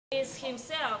is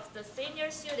himself the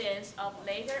senior student of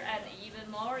later and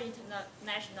even more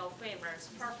international famous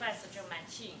Professor Cheng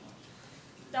Man-ching.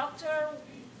 Dr.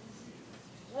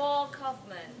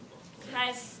 Walks-Kaufman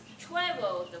has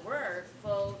traveled the world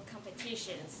for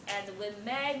competitions and won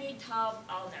many top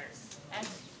honors. And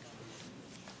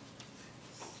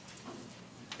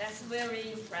that's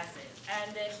very impressive.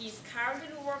 And he's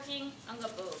currently working on a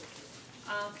book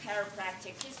on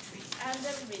chiropractic history and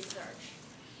research.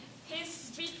 His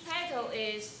speech title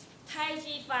is Tai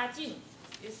Chi Forum.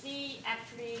 You see,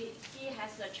 actually, he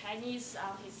has a Chinese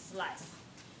on his slides.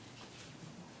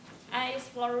 An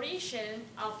exploration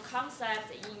of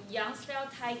concept in Yang-style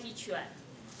Tai Chi Chuan.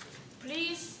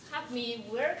 Please help me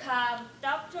welcome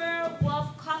Dr.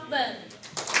 Walks-Kaufman.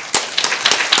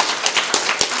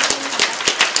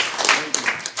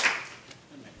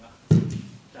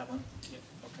 That one? Yeah.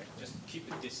 Okay. Just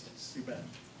keep a distance. You bet.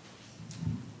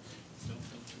 Don't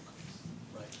feel too close.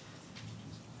 Right.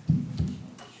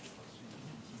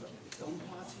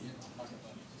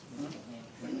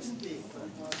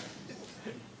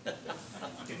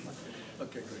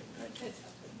 Okay, great. Thank you.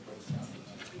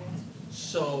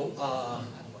 So,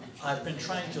 I've been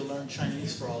trying to learn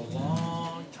Chinese for a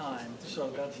long time. So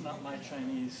that's not my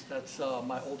Chinese. That's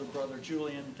my older brother,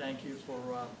 Julian. Thank you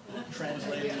for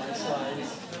translating my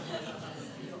slides.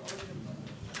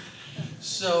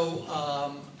 So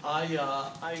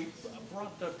I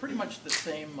brought pretty much the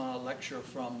same lecture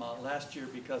from last year,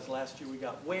 because last year we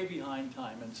got way behind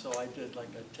time, and so I did like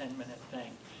a 10-minute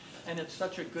thing. And it's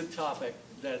such a good topic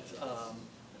that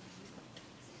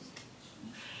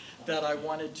that I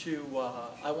wanted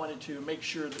to make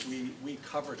sure that we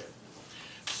covered it.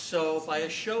 So by a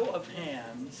show of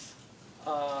hands,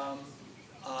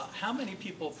 how many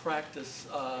people practice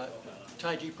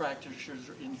Tai Chi practitioners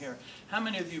are in here? How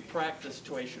many of you practice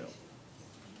Tuoi Shou?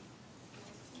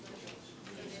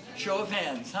 Show of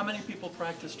hands. How many people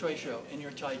practice Tuoi Shou in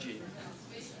your Tai Chi?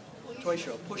 Tuoi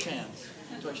Shou. Push hands.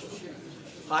 Tuoi Shou.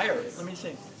 Higher. Let me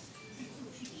see.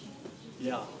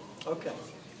 Yeah. Okay.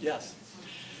 Yes.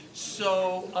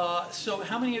 So, so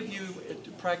how many of you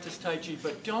practice Tai Chi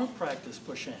but don't practice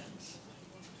push hands?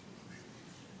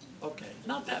 Okay,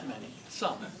 not that many.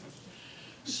 Some.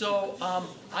 So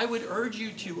I would urge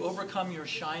you to overcome your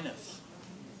shyness,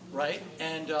 right,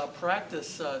 and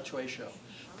practice Tuoi Shou.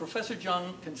 Professor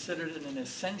Zhang considered it an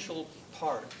essential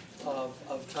part of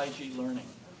Tai Chi learning.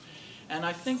 And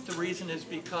I think the reason is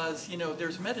because, you know,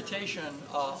 there's meditation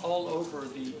all over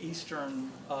the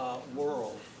Eastern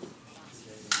world.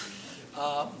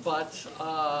 But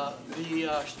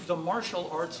the martial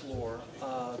arts lore,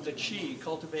 the Qi,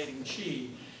 cultivating Qi,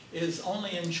 is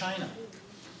only in China.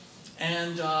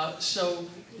 And so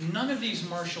none of these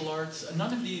martial arts,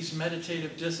 none of these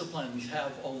meditative disciplines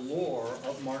have a lore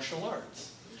of martial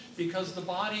arts, because the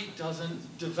body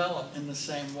doesn't develop in the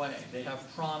same way. They have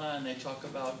prana and they talk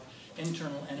about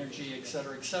internal energy, et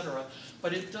cetera,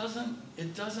 but it doesn't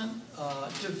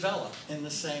develop in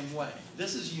the same way.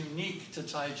 This is unique to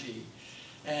Tai Chi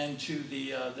and to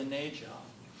the Neijia.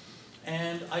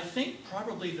 And I think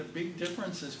probably the big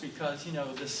difference is because, you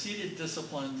know, the seated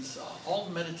disciplines, all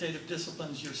the meditative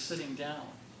disciplines, you're sitting down.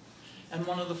 And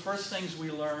one of the first things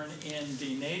we learn in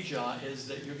the Neijia is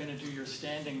that you're going to do your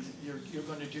standings, you're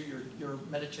going to do your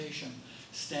meditation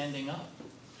standing up.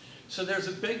 So there's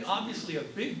obviously a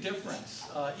big difference.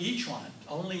 Each one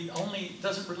only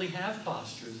doesn't really have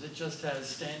postures. It just has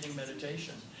standing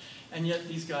meditation. And yet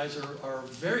these guys are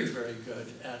very, very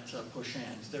good at push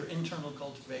hands. Their internal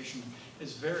cultivation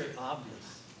is very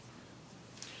obvious.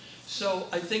 So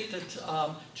I think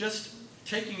that just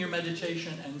taking your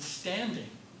meditation and standing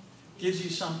gives you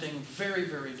something very,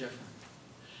 very different.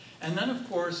 And then, of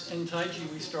course, in Tai Chi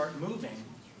we start moving.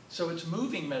 So it's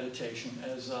moving meditation,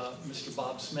 as Mr.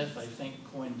 Bob Smith, I think,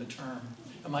 coined the term.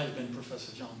 It might have been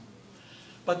Professor Zhang.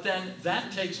 But then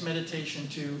that takes meditation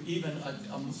to even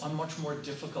a much more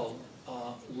difficult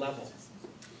level.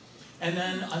 And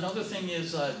then another thing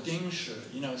is Ding Shi,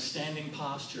 you know, standing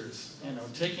postures, you know,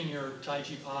 taking your Tai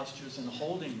Chi postures and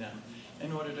holding them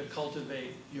in order to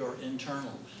cultivate your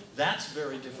internal. That's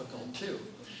very difficult too.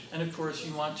 And of course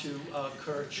you want to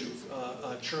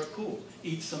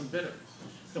eat some bitter.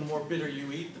 The more bitter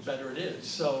you eat, the better it is.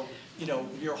 So, you know,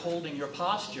 you're holding your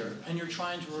posture and you're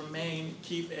trying to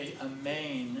keep a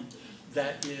mane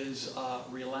that is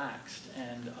relaxed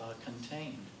and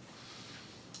contained.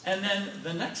 And then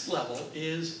the next level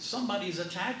is somebody's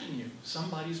attacking you,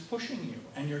 somebody's pushing you,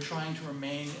 and you're trying to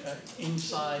remain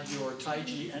inside your Tai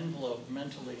Chi envelope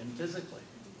mentally and physically.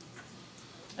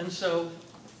 And so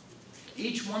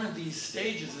each one of these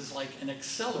stages is like an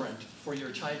accelerant for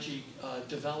your Tai Chi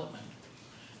development.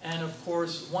 And of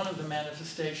course, one of the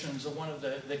manifestations, or one of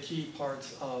the key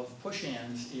parts of push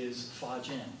hands is fa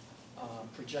jin,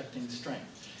 projecting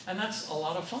strength. And that's a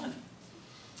lot of fun.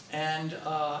 And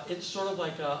it's sort of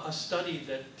like a study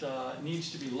that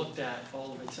needs to be looked at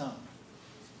all of its own.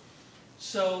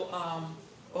 So,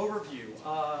 overview.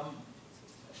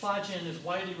 Fa jin is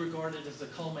widely regarded as the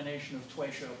culmination of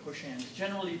tuisho push hands,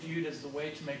 generally viewed as the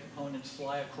way to make opponents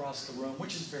fly across the room,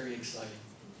 which is very exciting.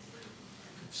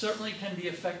 Certainly can be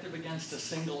effective against a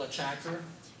single attacker,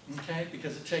 okay?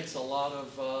 Because it takes a lot of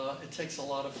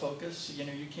focus. You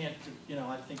know, you can't. You know,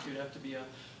 I think you'd have to be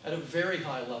at a very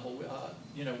high level.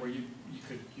 You know, where you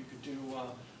could do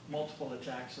multiple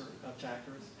attacks or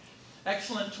attackers.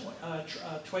 Excellent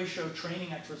tuisho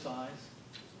training exercise.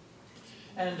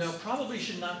 And probably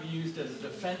should not be used as a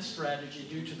defense strategy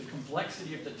due to the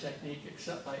complexity of the technique,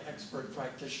 except by expert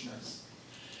practitioners.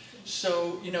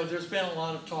 So, you know, there's been a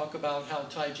lot of talk about how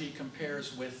Tai Chi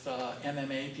compares with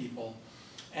MMA people.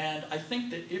 And I think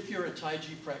that if you're a Tai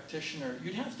Chi practitioner,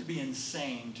 you'd have to be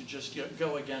insane to just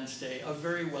go against a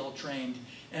very well-trained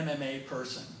MMA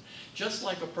person. Just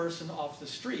like a person off the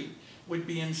street would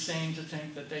be insane to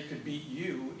think that they could beat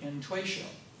you in tuisho.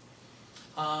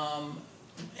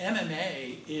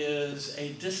 MMA is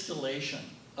a distillation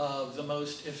of the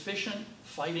most efficient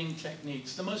fighting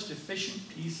techniques, the most efficient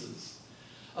pieces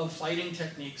of fighting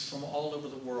techniques from all over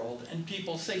the world, and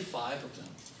people say 5 of them,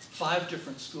 5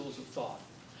 different schools of thought.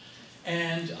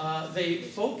 And they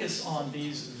focus on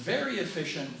these very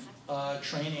efficient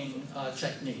training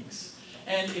techniques.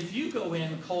 And if you go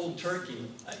in cold turkey,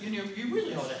 you know, you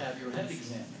really ought to have your head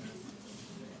examined.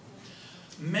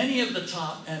 Many of the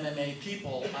top MMA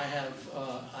people, I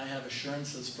have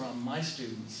assurances from my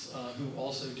students who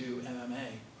also do MMA.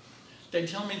 They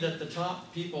tell me that the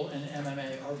top people in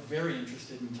MMA are very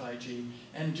interested in Tai Chi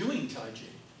and doing Tai Chi,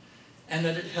 and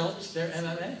that it helps their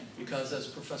MMA, because as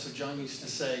Professor Jung used to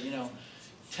say, you know,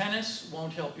 tennis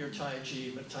won't help your Tai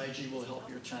Chi, but Tai Chi will help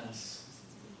your tennis.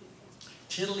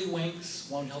 Tiddlywinks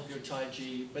won't help your Tai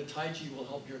Chi, but Tai Chi will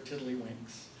help your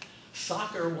tiddlywinks.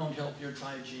 Soccer won't help your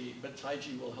Tai Chi, but Tai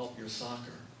Chi will help your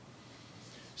soccer.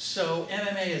 So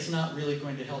MMA is not really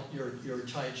going to help your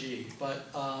Tai Chi,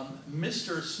 but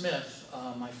Mr. Smith,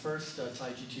 my first Tai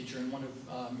Chi teacher and one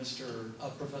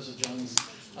of Professor Jung's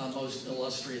most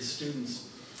illustrious students,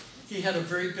 he had a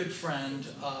very good friend,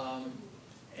 oh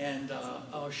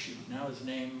shoot, now his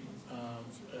name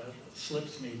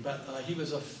slips me, but he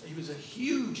was a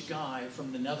huge guy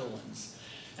from the Netherlands,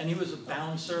 and he was a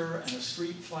bouncer and a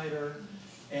street fighter,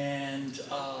 and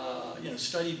you know,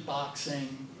 studied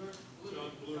boxing.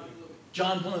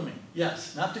 John Blooming,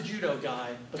 yes, not the judo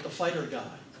guy, but the fighter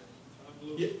guy.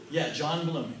 Yeah, John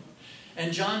Blooming.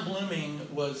 And John Blooming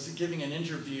was giving an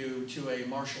interview to a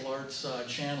martial arts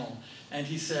channel, and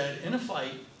he said, in a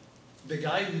fight, the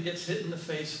guy who gets hit in the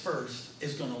face first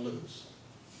is going to lose.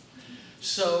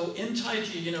 So in Tai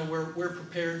Chi, you know, we're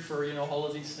prepared for, you know, all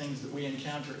of these things that we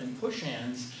encounter in push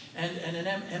hands, and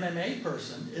an MMA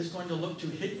person is going to look to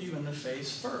hit you in the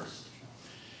face first.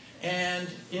 And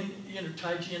in, you know,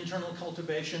 Tai Chi internal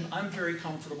cultivation, I'm very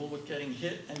comfortable with getting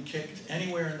hit and kicked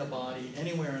anywhere in the body,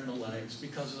 anywhere in the legs,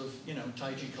 because of, you know,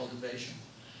 Tai Chi cultivation.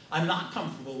 I'm not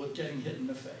comfortable with getting hit in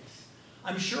the face.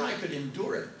 I'm sure I could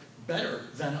endure it better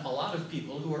than a lot of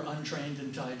people who are untrained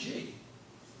in Tai Chi.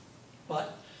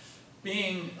 But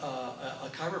being a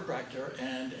chiropractor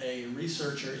and a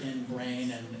researcher in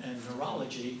brain and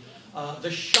neurology,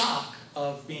 the shock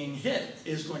of being hit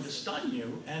is going to stun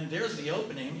you, and there's the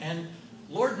opening, and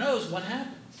Lord knows what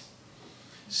happens.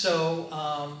 So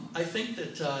I think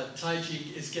that Tai Chi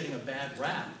is getting a bad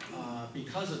rap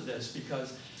because of this,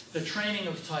 because the training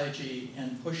of Tai Chi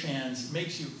and push hands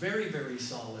makes you very, very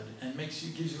solid and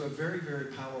gives you a very, very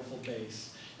powerful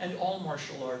base. And all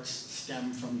martial arts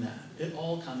stem from that.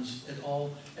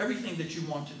 Everything that you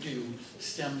want to do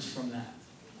stems from that.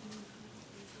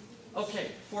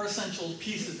 Okay, 4 essential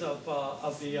pieces of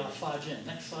the Fa Jin.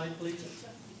 Next slide, please.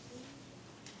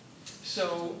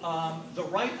 So the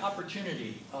right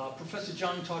opportunity. Professor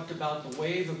Jung talked about the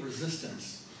wave of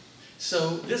resistance.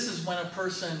 So this is when a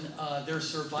person, their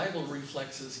survival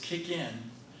reflexes kick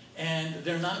in, and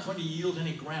they're not going to yield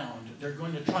any ground. They're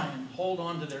going to try and hold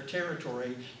on to their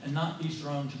territory and not be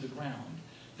thrown to the ground.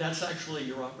 That's actually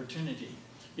your opportunity,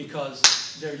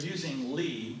 because they're using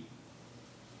Li,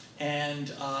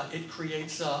 and it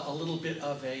creates a little bit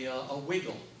of a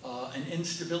wiggle, an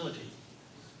instability.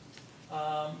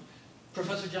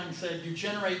 Professor Jung said you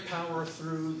generate power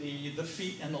through the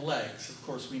feet and the legs. Of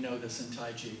course, we know this in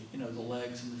Tai Chi. You know, the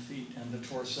legs and the feet and the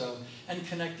torso, and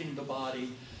connecting the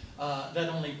body That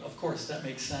only, of course, that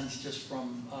makes sense just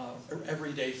from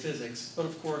everyday physics. But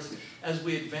of course, as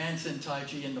we advance in Tai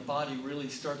Chi and the body really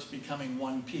starts becoming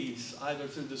one piece, either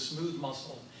through the smooth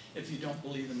muscle, if you don't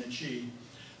believe in the Qi,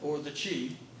 or the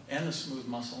Qi and the smooth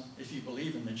muscle, if you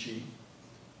believe in the Qi.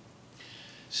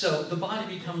 So the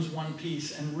body becomes one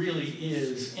piece and really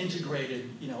is integrated,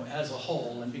 as a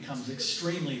whole and becomes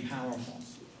extremely powerful.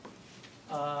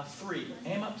 3,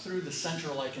 aim up through the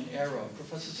center like an arrow.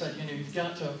 Professor said, you've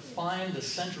got to find the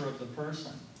center of the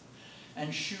person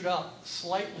and shoot up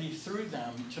slightly through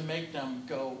them to make them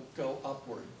go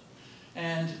upward.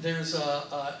 And there's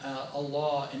a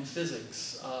law in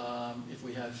physics, if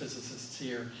we have physicists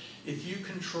here. If you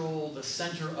control the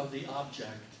center of the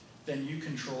object, then you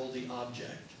control the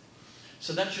object.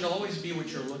 So that should always be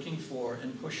what you're looking for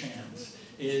in push hands,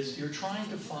 is you're trying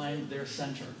to find their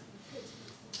center.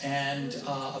 And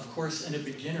of course, in a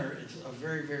beginner, it's a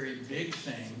very, very big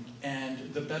thing.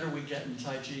 And the better we get in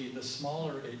Tai Chi, the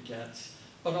smaller it gets.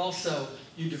 But also,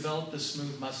 you develop the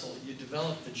smooth muscle, you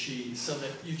develop the Qi, so that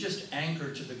you just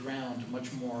anchor to the ground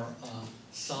much more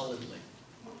solidly.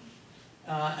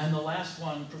 And the last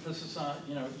one, Professor Sa,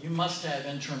 you must have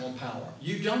internal power.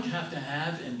 You don't have to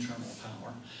have internal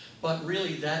power, but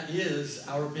really that is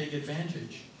our big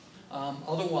advantage.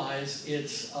 Otherwise,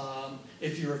 it's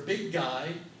if you're a big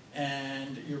guy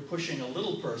and you're pushing a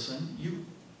little person, you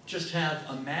just have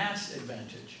a mass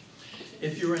advantage.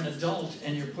 If you're an adult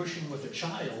and you're pushing with a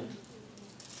child,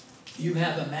 you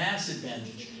have a mass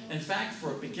advantage. In fact,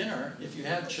 for a beginner, if you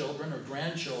have children or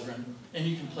grandchildren, and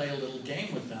you can play a little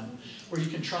game with them, where you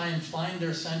can try and find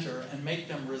their center and make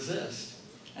them resist,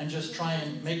 and just try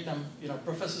and make them,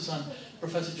 Professor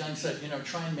Cheng said,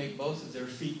 try and make both of their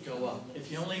feet go up.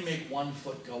 If you only make one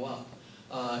foot go up,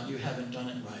 you haven't done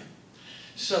it right.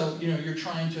 So, you're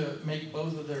trying to make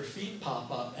both of their feet pop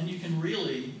up, and you can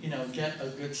really, get a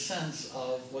good sense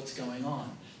of what's going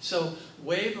on. So,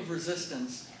 wave of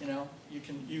resistance,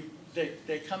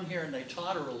 they come here and they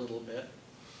totter a little bit,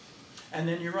 and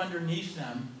then you're underneath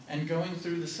them and going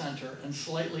through the center and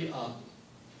slightly up.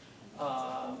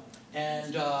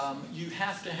 You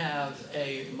have to have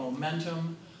a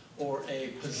momentum or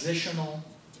a positional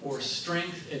or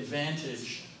strength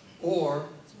advantage or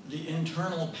the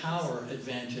internal power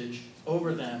advantage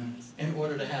over them in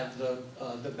order to have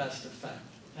the best effect.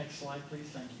 Next slide, please.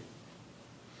 Thank you.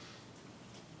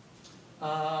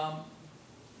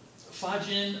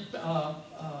 Fajin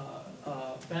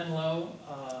Benlo,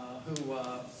 who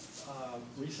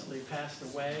recently passed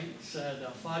away, said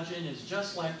Fajin is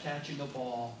just like catching a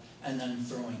ball and then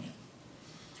throwing it.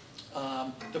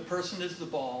 The person is the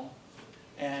ball,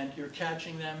 and you're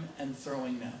catching them and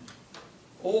throwing them.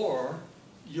 Or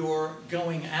you're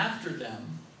going after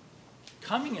them,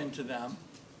 coming into them,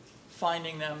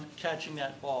 finding them, catching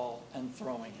that ball, and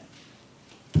throwing it.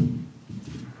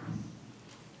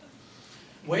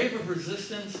 Wave of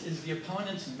resistance is the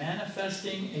opponent's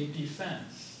manifesting a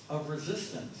defense of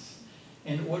resistance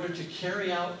in order to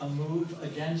carry out a move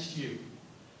against you,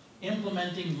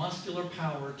 implementing muscular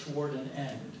power toward an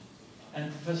end.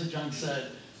 And Professor Cheng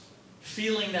said,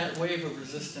 feeling that wave of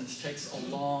resistance takes a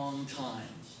long time.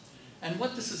 And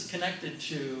what this is connected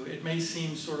to, it may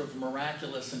seem sort of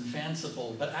miraculous and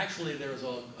fanciful, but actually there's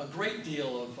a great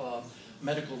deal of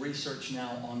medical research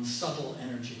now on subtle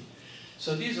energy.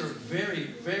 So these are very,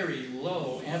 very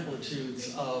low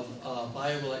amplitudes of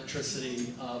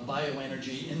bioelectricity,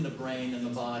 bioenergy in the brain and the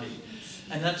body.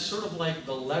 And that's sort of like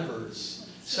the levers.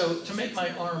 So to make my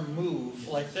arm move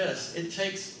like this, it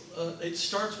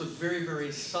starts with very,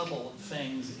 very subtle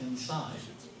things inside.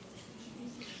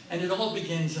 And it all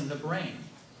begins in the brain.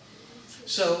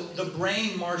 So the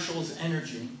brain marshals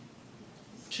energy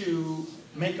to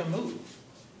make a move.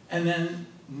 And then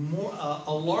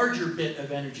a larger bit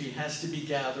of energy has to be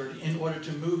gathered in order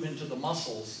to move into the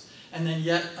muscles. And then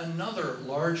yet another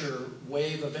larger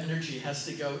wave of energy has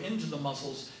to go into the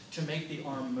muscles to make the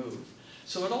arm move.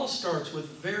 So it all starts with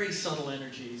very subtle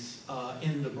energies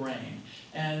in the brain.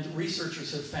 And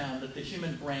researchers have found that the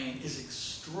human brain is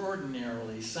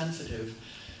extraordinarily sensitive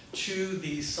to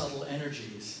these subtle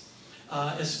energies,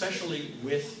 especially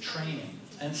with training.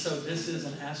 And so this is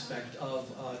an aspect of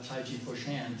Tai Chi push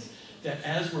hands, that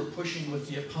as we're pushing with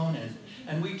the opponent,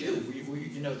 and we do,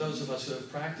 those of us who have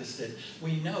practiced it,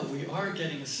 we know we are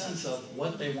getting a sense of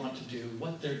what they want to do,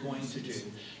 what they're going to do.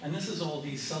 And this is all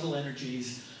these subtle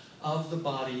energies of the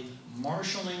body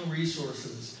marshaling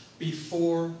resources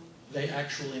before they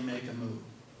actually make a move.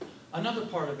 Another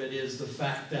part of it is the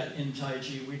fact that in Tai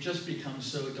Chi we just become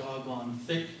so doggone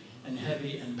thick and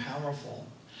heavy and powerful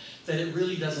that it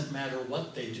really doesn't matter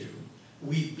what they do.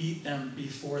 we beat them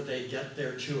before they get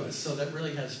there to us. So that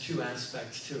really has two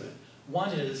aspects to it.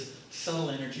 One is subtle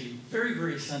energy, very,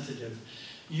 very sensitive.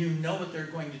 You know what they're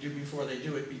going to do before they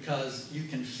do it because you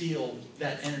can feel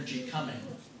that energy coming.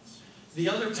 The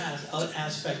other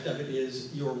aspect of it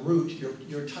is your root,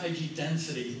 your Taiji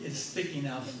density is thick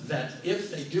enough that if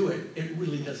they do it, it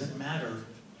really doesn't matter.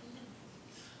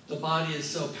 The body is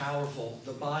so powerful.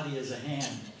 The body is a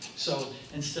hand. So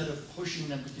instead of pushing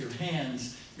them with your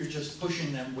hands, you're just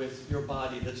pushing them with your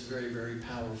body that's very, very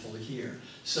powerful here.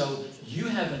 So you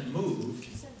haven't moved,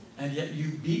 and yet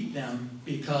you beat them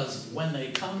because when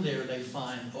they come there, they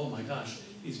find, oh my gosh,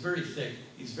 he's very thick,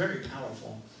 he's very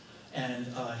powerful, and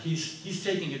he's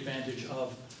taking advantage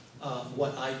of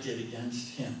what I did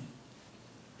against him.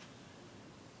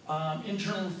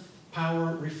 Internal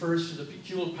power refers to the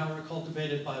peculiar power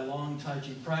cultivated by long Tai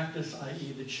Chi practice,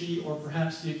 i.e. the Qi, or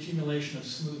perhaps the accumulation of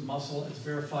smooth muscle as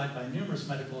verified by numerous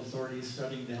medical authorities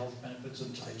studying the health benefits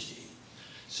of Tai Chi.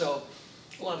 So,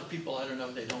 a lot of people, I don't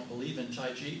know, they don't believe in Tai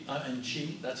Chi, and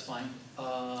Qi, that's fine.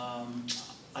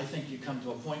 I think you come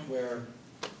to a point where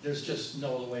there's just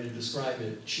no other way to describe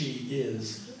it. Qi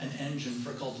is an engine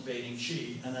for cultivating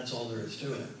Qi, and that's all there is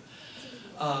to it.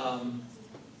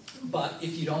 But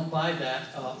if you don't buy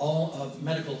that, all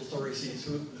medical authorities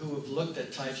who have looked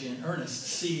at Tai Chi in earnest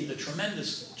see the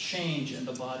tremendous change in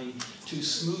the body to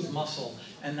smooth muscle,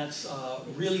 and that's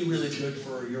really, really good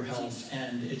for your health,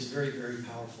 and it's very, very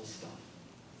powerful stuff.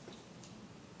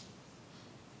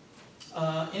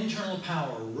 Internal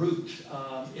power, root,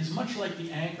 is much like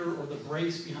the anchor or the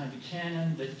brace behind a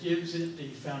cannon that gives it the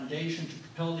foundation to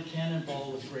propel the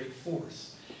cannonball with great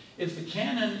force. If the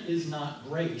cannon is not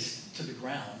braced to the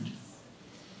ground,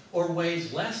 or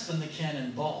weighs less than the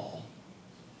cannonball,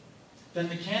 then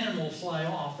the cannon will fly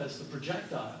off as the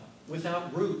projectile.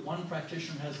 Without root, one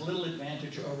practitioner has little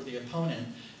advantage over the opponent,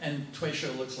 and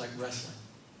TaiChi looks like wrestling.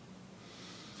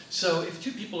 So if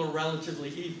two people are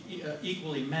relatively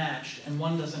equally matched, and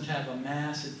one doesn't have a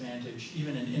mass advantage,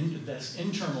 even an this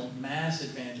internal mass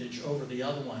advantage over the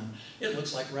other one, it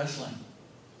looks like wrestling.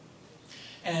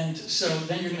 And so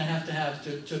then you're going to have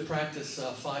to practice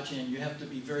Fajin. You have to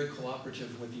be very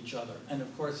cooperative with each other. And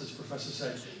of course, as Professor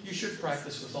said, you should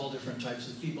practice with all different types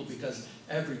of people because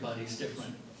everybody's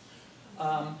different.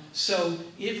 So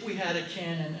if we had a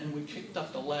cannon and we kicked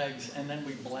up the legs and then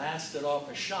we blasted off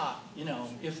a shot, you know,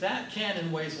 if that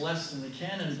cannon weighs less than the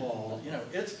cannonball, you know,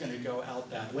 it's going to go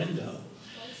out that window.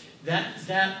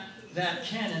 That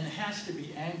cannon has to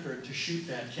be anchored to shoot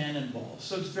that cannonball.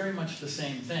 So it's very much the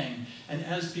same thing. And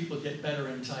as people get better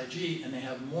in Tai Chi and they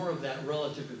have more of that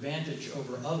relative advantage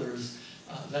over others,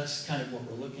 that's kind of what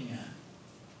we're looking at.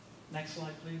 Next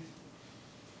slide, please.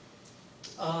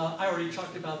 I already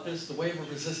talked about this. The wave of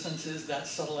resistance is that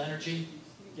subtle energy.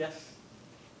 Yes?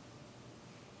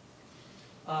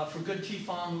 For good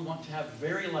Tifan, we want to have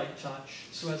very light touch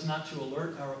so as not to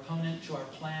alert our opponent to our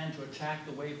plan to attack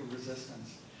the wave of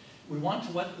resistance. We want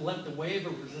to let the wave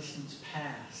of resistance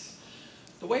pass.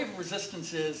 The wave of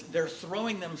resistance is they're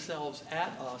throwing themselves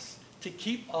at us to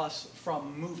keep us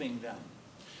from moving them.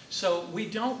 So we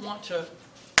don't want to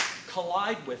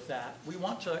collide with that. We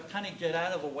want to kind of get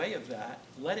out of the way of that,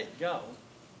 let it go.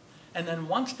 And then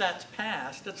once that's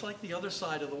passed, it's like the other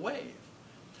side of the wave.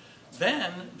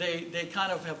 Then they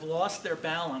kind of have lost their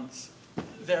balance.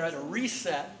 They're at a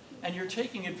reset, and you're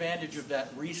taking advantage of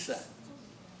that reset.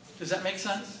 Does that make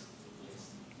sense?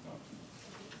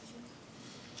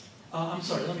 I'm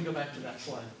sorry, let me go back to that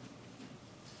slide.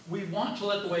 We want to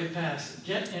let the wave pass,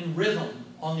 get in rhythm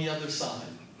on the other side,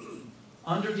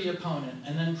 under the opponent,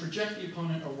 and then project the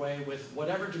opponent away with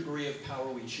whatever degree of power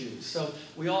we choose. So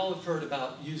we all have heard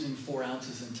about using 4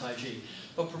 ounces in Tai Chi.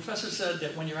 But Professor said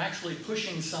that when you're actually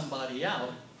pushing somebody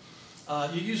out,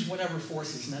 you use whatever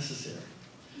force is necessary.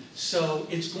 So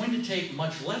it's going to take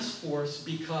much less force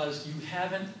because you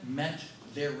haven't met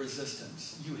their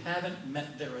resistance. You haven't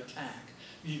met their attack.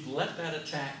 You've let that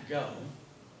attack go,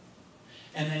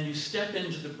 and then you step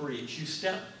into the breach. You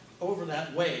step over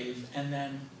that wave, and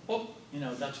then, oh, you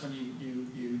know, that's when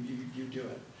you do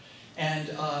it. And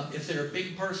if they're a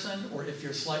big person, or if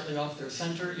you're slightly off their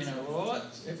center, you know, oh,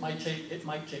 it might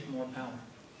take more power.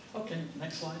 Okay,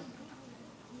 next slide.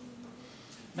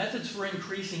 Methods for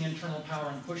increasing internal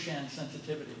power and push hand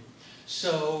sensitivity.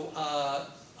 So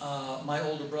my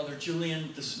older brother Julian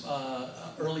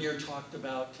earlier talked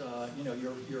about you know,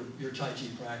 your Tai Chi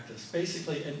practice.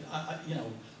 Basically, and you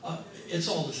know, it's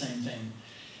all the same thing.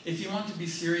 If you want to be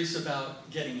serious about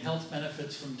getting health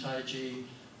benefits from Tai Chi,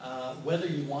 Whether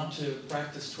you want to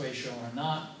practice Tui Shou or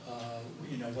not,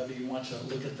 whether you want to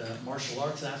look at the martial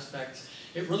arts aspects,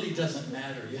 it really doesn't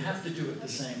matter. You have to do it the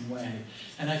same way.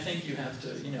 And I think you have to,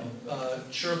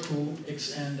 chirku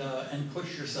and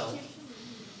push yourself.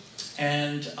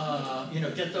 And,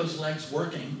 get those legs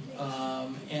working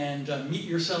and meet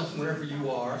yourself wherever you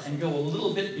are and go a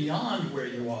little bit beyond where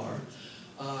you are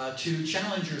to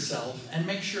challenge yourself and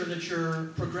make sure that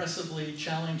you're progressively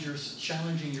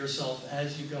challenging yourself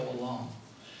as you go along.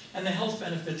 And the health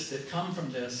benefits that come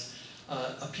from this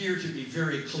appear to be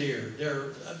very clear.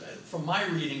 From my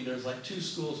reading, there's like two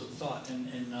schools of thought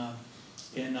in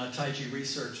Tai Chi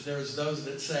research. There's those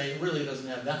that say it really doesn't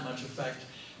have that much effect,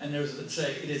 and there's that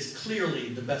say it is clearly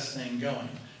the best thing going,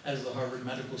 as the Harvard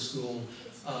Medical School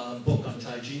book on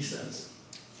Tai Chi says.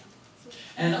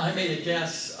 And I made a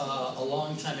guess a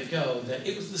long time ago that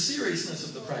it was the seriousness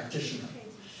of the practitioner.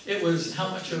 It was how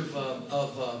much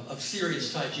of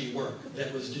serious Tai Chi work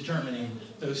that was determining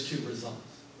those two results.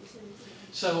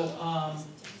 So,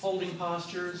 holding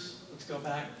postures, let's go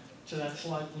back to that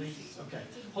slide, please. Okay,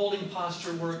 holding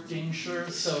posture work, Ding Shi.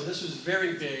 So this was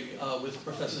very big with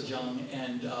Professor Zhang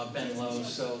and Ben Lo.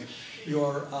 So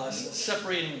you're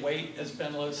separating weight, as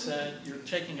Ben Lo said. You're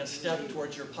taking a step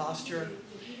towards your posture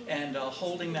and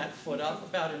holding that foot up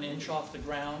about an inch off the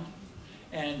ground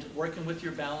and working with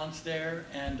your balance there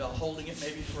and holding it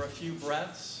maybe for a few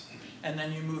breaths. And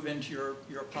then you move into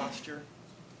your posture.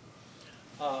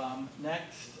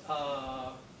 Next,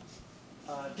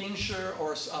 Ding Shi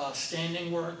or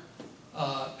standing work.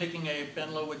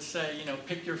 Ben Lo would say,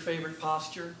 pick your favorite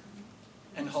posture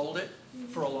and hold it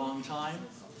for a long time.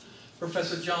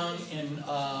 Professor Zhang,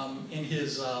 in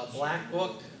his black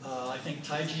book, I think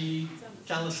Tai Chi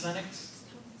Calisthenics,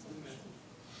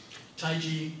 Tai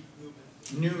Chi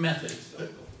New Method,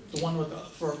 the one with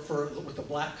the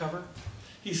black cover.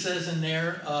 He says in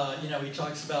there,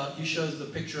 he shows the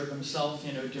picture of himself,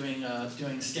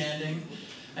 doing standing,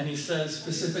 and he says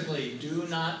specifically, do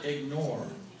not ignore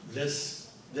this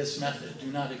method. Do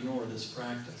not ignore this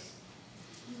practice.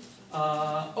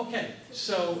 Okay,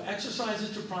 so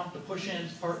exercises to prompt the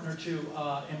push-ins partner to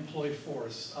employ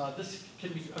force. This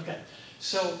can be, okay.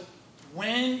 So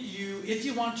if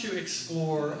you want to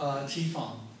explore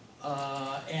Tifang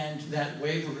and that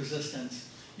wave of resistance,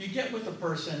 you get with a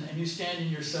person and you stand in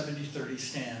your 70-30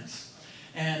 stance.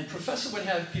 And Professor would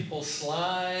have people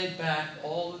slide back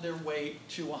all of their weight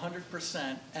to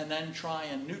 100% and then try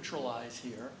and neutralize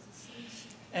here.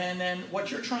 And then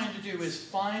what you're trying to do is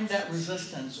find that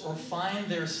resistance or find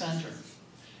their center.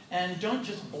 And don't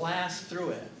just blast through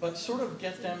it, but sort of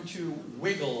get them to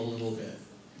wiggle a little bit,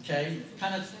 okay?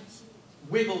 Kind of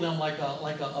wiggle them like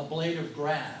a blade of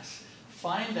grass.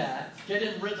 Find that, get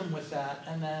in rhythm with that,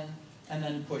 and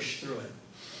then push through it.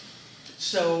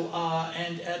 So,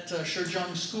 and at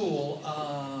Shizhong School,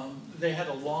 they had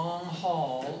a long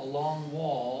hall, a long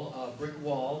wall, a brick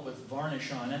wall with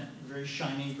varnish on it, very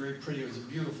shiny, very pretty. It was a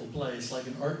beautiful place, like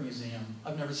an art museum.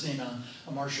 I've never seen a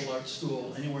martial arts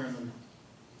school anywhere in the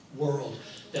world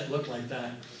that looked like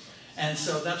that. And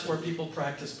so that's where people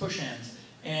practice push-hands.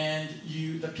 And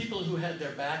the people who had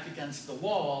their back against the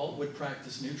wall would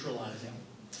practice neutralizing.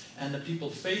 And the people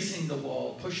facing the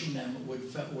wall, pushing them, would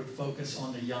focus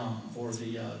on the yang, or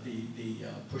the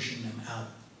pushing them out.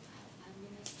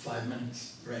 5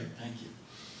 minutes. Great, thank you.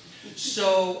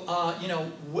 So,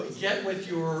 get with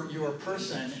your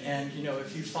person, and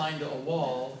if you find a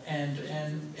wall, and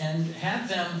have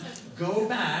them go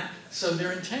back, so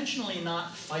they're intentionally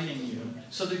not fighting you,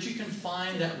 so that you can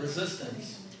find that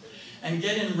resistance, and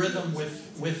get in rhythm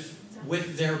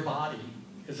with their body,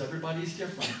 because everybody's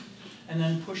different. And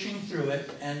then pushing through it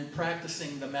and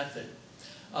practicing the method.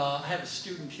 I have a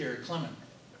student here, Clement.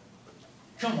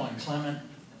 Come on, Clement.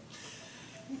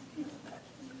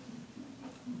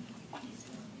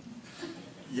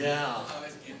 Yeah.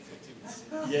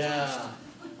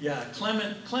 Yeah.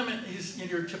 Clement, he's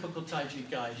your typical Tai Chi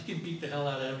guy. He can beat the hell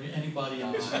out of anybody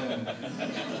in this room.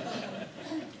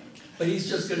 But he's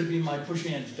just going to be my push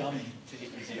hands dummy.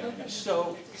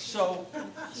 So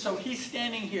he's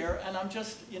standing here, and I'm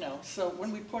just, so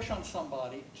when we push on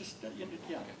somebody, just,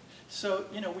 yeah. So,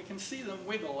 we can see them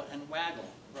wiggle and waggle,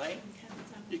 right?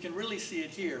 You can really see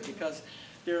it here, because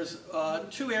there's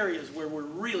 2 areas where we're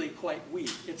really quite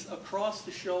weak. It's across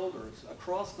the shoulders,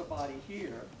 across the body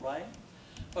here, right?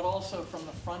 But also from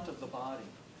the front of the body.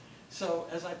 So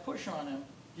as I push on him,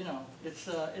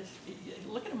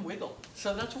 look at him wiggle.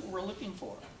 So that's what we're looking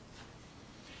for.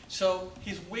 So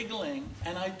he's wiggling,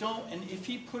 and if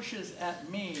he pushes at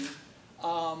me,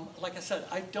 like I said,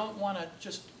 I don't want to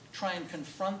just try and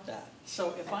confront that.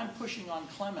 So if I'm pushing on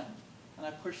Clement, and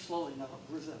I push slowly. Now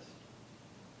resist.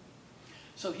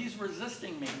 So he's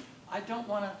resisting me. I don't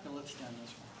want to, let's stand this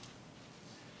way.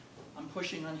 I'm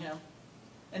pushing on him,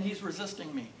 and he's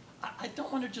resisting me. I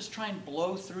don't want to just try and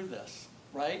blow through this,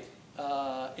 right?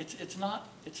 It's not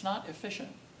efficient.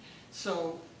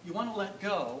 So you want to let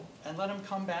go and let him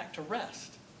come back to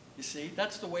rest. You see,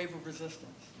 that's the wave of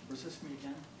resistance. Resist me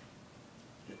again.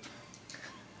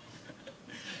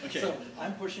 Okay. So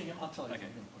I'm pushing him. I'll tell you. Okay.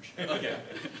 I'm going to push him. Okay.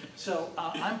 So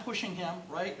I'm pushing him,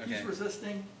 right? Okay. He's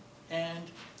resisting,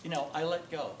 and I let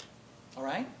go. All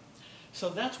right. So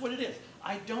that's what it is.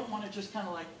 I don't want to just kind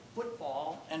of like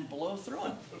football and blow through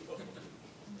him.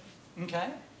 Okay.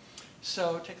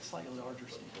 So take a slightly larger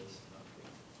stance.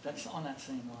 That's on that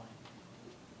same line.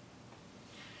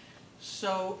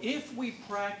 So if we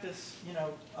practice,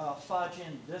 Fa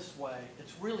Jin this way,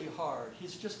 it's really hard.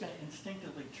 He's just going to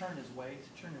instinctively turn your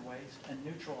waist, and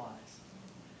neutralize.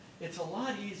 It's a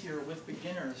lot easier with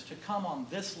beginners to come on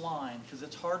this line because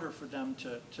it's harder for them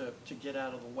to get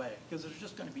out of the way because it's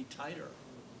just going to be tighter.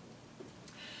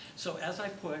 So as I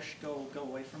push, go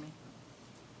away from me.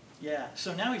 Yeah.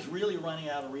 So now he's really running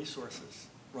out of resources,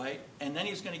 right? And then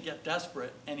he's going to get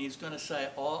desperate, and he's going to say,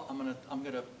 "Oh, I'm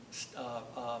going to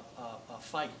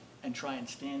fight and try and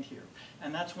stand here."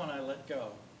 And that's when I let go,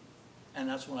 and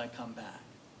that's when I come back.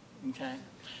 Okay.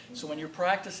 So when you're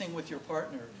practicing with your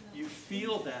partner, you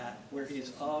feel that where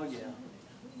he's, oh yeah,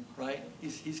 right?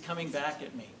 He's coming back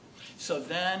at me. So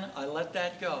then I let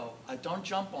that go. I don't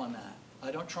jump on that.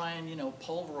 I don't try and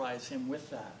pulverize him with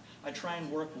that. I try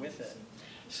and work with it.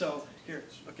 So here,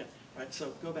 okay, right.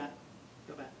 So go back,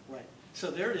 right. So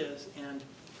there it is, and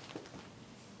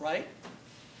right.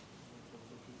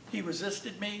 He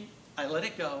resisted me. I let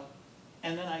it go,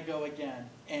 and then I go again,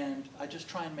 and I just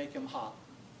try and make him hop.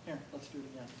 Here, let's do it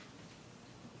again.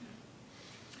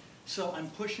 So I'm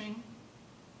pushing.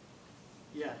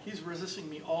 Yeah, he's resisting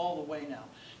me all the way now.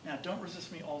 Now, don't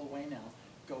resist me all the way now.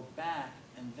 Go back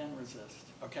and then resist.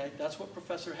 Okay? That's what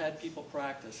Professor had people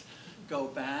practice. Go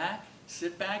back,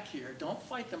 sit back here. Don't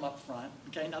fight them up front.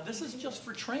 Okay? Now, this is just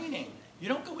for training. You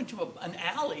don't go into an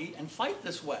alley and fight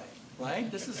this way.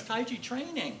 Right? This is Tai Chi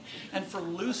training. And for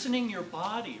loosening your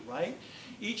body, right?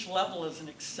 Each level is an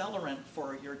accelerant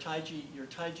for your Tai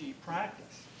Chi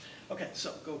practice. Okay,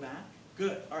 so go back.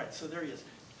 Good. All right, so there he is.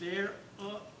 There,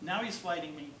 now he's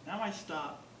fighting me. Now I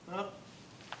stop. Up.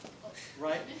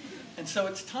 Right? And so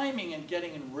it's timing and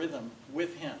getting in rhythm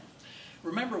with him.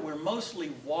 Remember, we're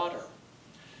mostly water.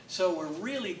 So we're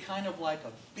really kind of like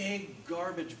a big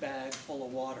garbage bag full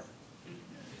of water.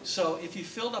 So if you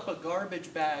filled up a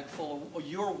garbage bag full of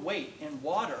your weight in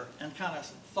water and kind of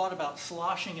thought about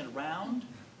sloshing it around,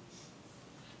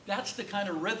 that's the kind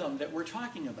of rhythm that we're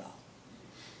talking about.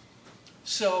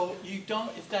 So you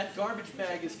don't, if that garbage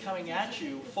bag is coming at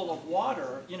you full of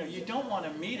water, you don't want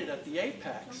to meet it at the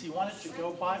apex. You want it to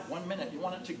go by, 1 minute, you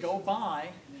want it to go by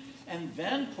and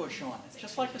then push on it,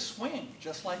 just like a swing,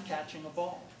 just like catching a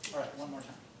ball. All right, one more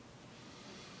time.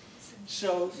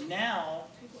 So now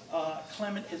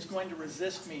Clement is going to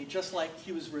resist me just like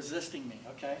he was resisting me,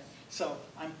 okay? So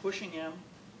I'm pushing him,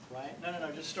 right?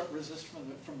 No, just start resist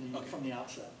from the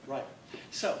outset, right?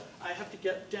 So I have to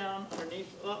get down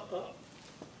underneath, up,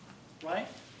 right?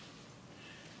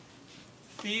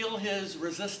 Feel his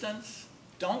resistance.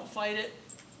 Don't fight it.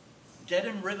 Get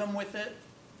in rhythm with it,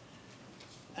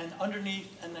 and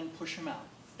underneath, and then push him out.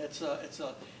 It's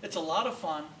a lot of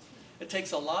fun. It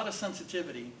takes a lot of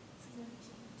sensitivity.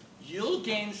 You'll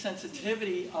gain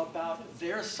sensitivity about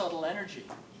their subtle energy,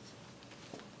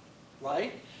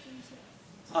 right?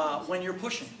 When you're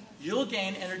pushing, you'll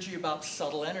gain energy about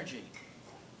subtle energy.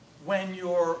 When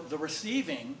you're the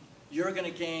receiving, you're going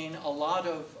to gain a lot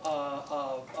of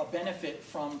a benefit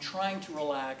from trying to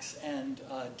relax and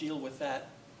deal with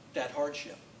that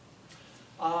hardship.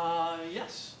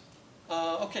 Yes.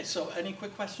 Okay, so any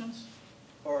quick questions?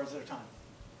 Or is there time?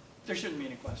 There shouldn't be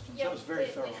any questions. Yeah, that was very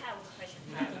thorough. We have a question.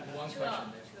 One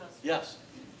question. Yes.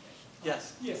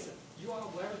 Yes. Yes, you are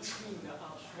very trained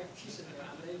practitioner,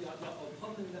 and your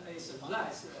opponent is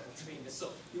less trained, so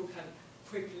you can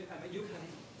quickly, you can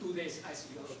do this as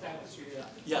you demonstrated.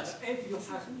 Yes. But if you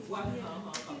have one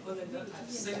opponent at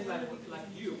the same level like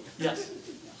you, Yes.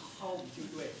 how would you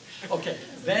do it? Okay,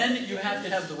 then you have to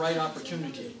have the right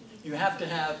opportunity. You have to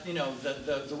have,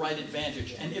 the right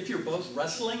advantage. And if you're both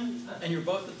wrestling and you're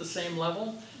both at the same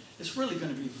level, it's really going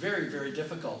to be very, very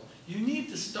difficult. You need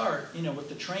to start, with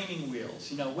the training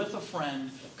wheels, with a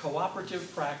friend,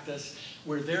 cooperative practice,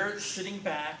 where they're sitting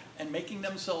back and making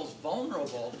themselves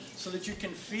vulnerable so that you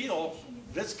can feel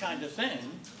this kind of thing,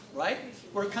 right?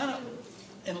 We're kind of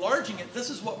enlarging it. This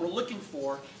is what we're looking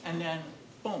for, and then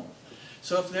boom.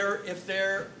 So if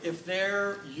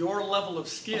they're your level of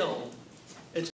skill